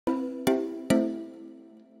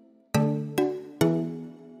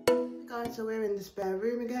guys, so we're in the spare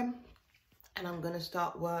room again and I'm going to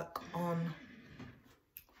start work on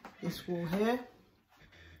this wall here.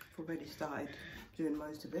 I've already started doing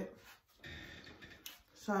most of it.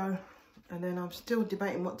 So, and then I'm still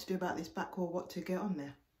debating what to do about this back wall, what to get on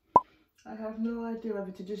there. I have no idea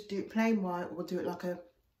whether to just do it plain white or do it like a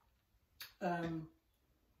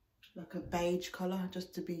beige colour,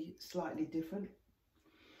 just to be slightly different.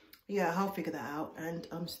 Yeah, I'll figure that out. And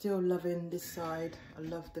I'm still loving this side. I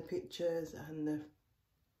love the pictures and the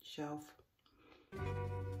shelf.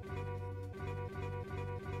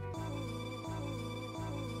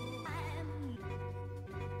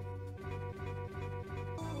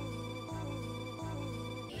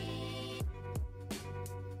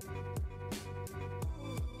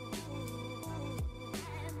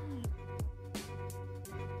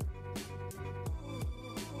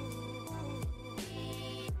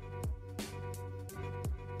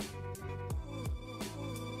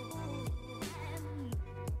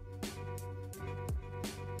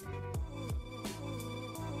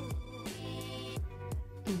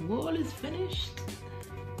 The wall is finished.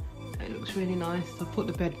 It looks really nice. I put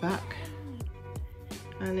the bed back,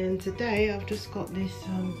 and then today I've just got this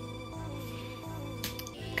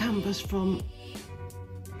canvas from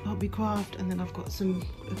Hobbycraft, and then I've got some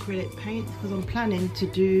acrylic paint because I'm planning to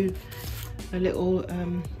do a little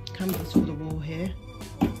canvas for the wall here.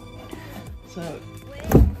 So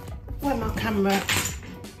when my camera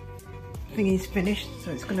thing is finished,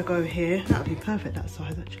 so it's going to go here. That would be perfect, that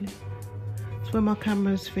size actually. When my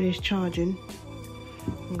camera's finished charging,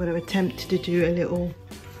 I'm going to attempt to do a little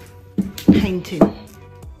painting.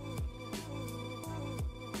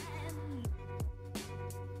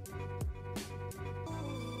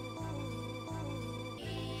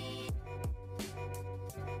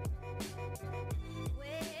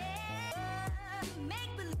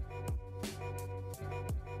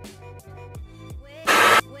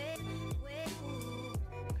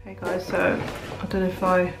 Okay guys, so I don't know if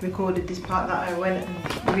I recorded this part that I went and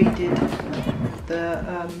redid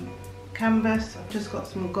the canvas. I've just got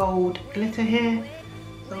some gold glitter here,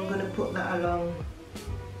 so I'm going to put that along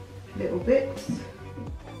little bits.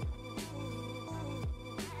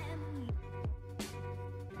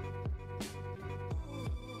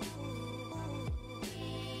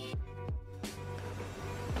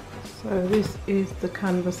 So this is the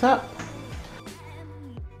canvas up.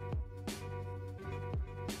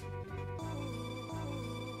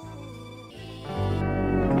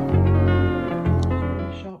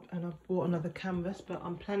 Another canvas, but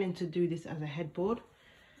I'm planning to do this as a headboard.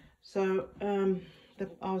 So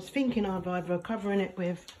I was thinking of either covering it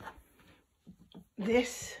with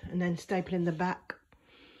this and then stapling the back,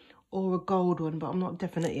 or a gold one, but I'm not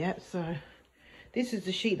definite yet. So this is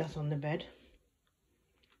the sheet that's on the bed,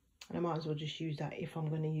 and I might as well just use that if I'm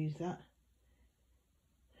going to use that.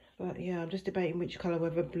 But yeah, I'm just debating which colour,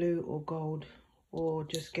 whether blue or gold, or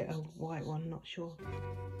just get a white one, not sure.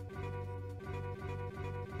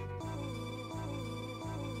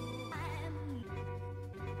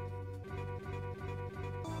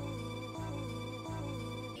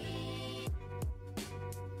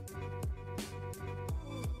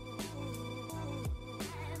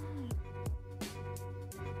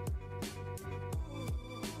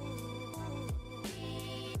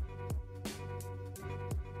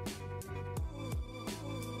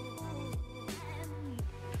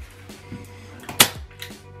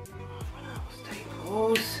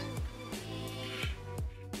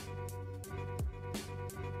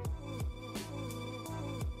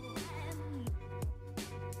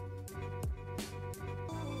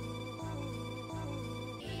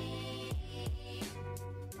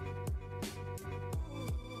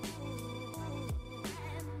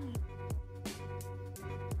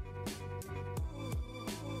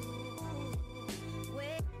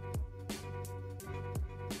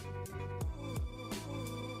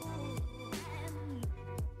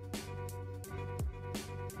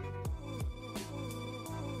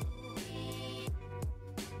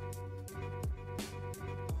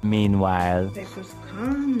 Meanwhile, Paper's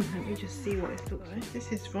come. Let me just see what it looks like.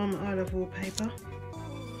 This is from I Love Wallpaper.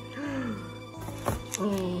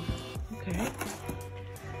 Oh, okay.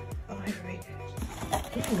 Ivory.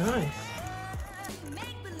 Looks nice.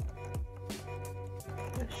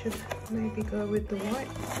 That should maybe go with the white.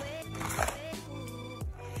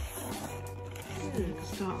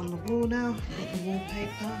 Start on the wall now. Got the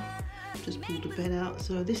wallpaper. Just pulled the bed out.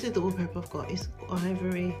 So this is the wallpaper I've got. It's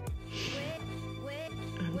ivory.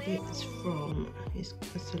 It's from, it's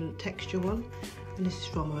a texture one, and this is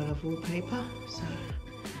from I Love Wallpaper, so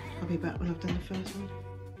I'll be back when I've done the first one.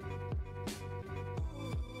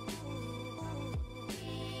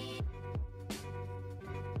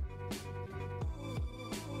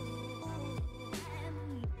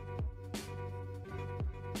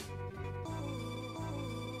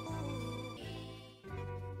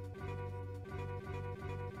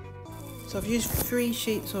 So I've used 3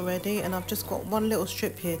 sheets already and I've just got one little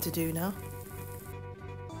strip here to do now.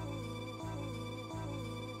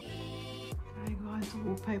 Hey guys, the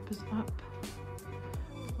wallpaper's up.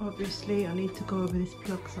 Obviously I need to go over this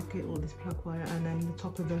plug socket or this plug wire and then the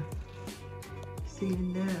top of the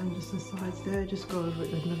ceiling there and just the sides there. Just go over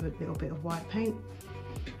it with another little bit of white paint.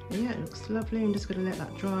 And yeah, it looks lovely. I'm just going to let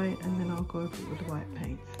that dry and then I'll go over it with the white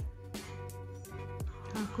paint.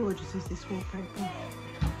 How gorgeous is this wallpaper?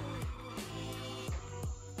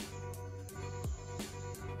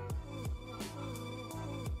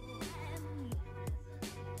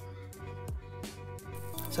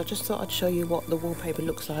 So I just thought I'd show you what the wallpaper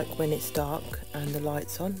looks like when it's dark and the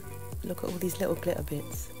light's on. Look at all these little glitter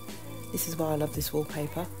bits. This is why I love this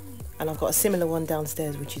wallpaper. And I've got a similar one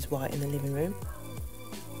downstairs which is white in the living room.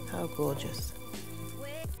 How gorgeous.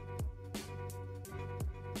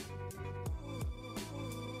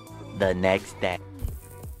 The next day.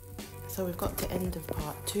 So we've got to the end of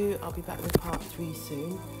part 2. I'll be back with part 3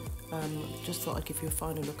 soon. Just thought I'd give you a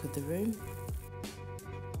final look at the room.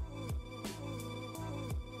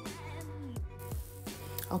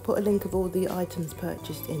 I'll put a link of all the items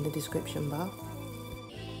purchased in the description bar.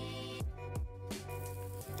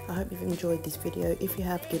 I hope you've enjoyed this video. If you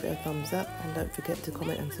have, give it a thumbs up and don't forget to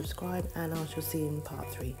comment and subscribe, and I shall see you in part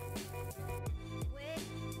 3.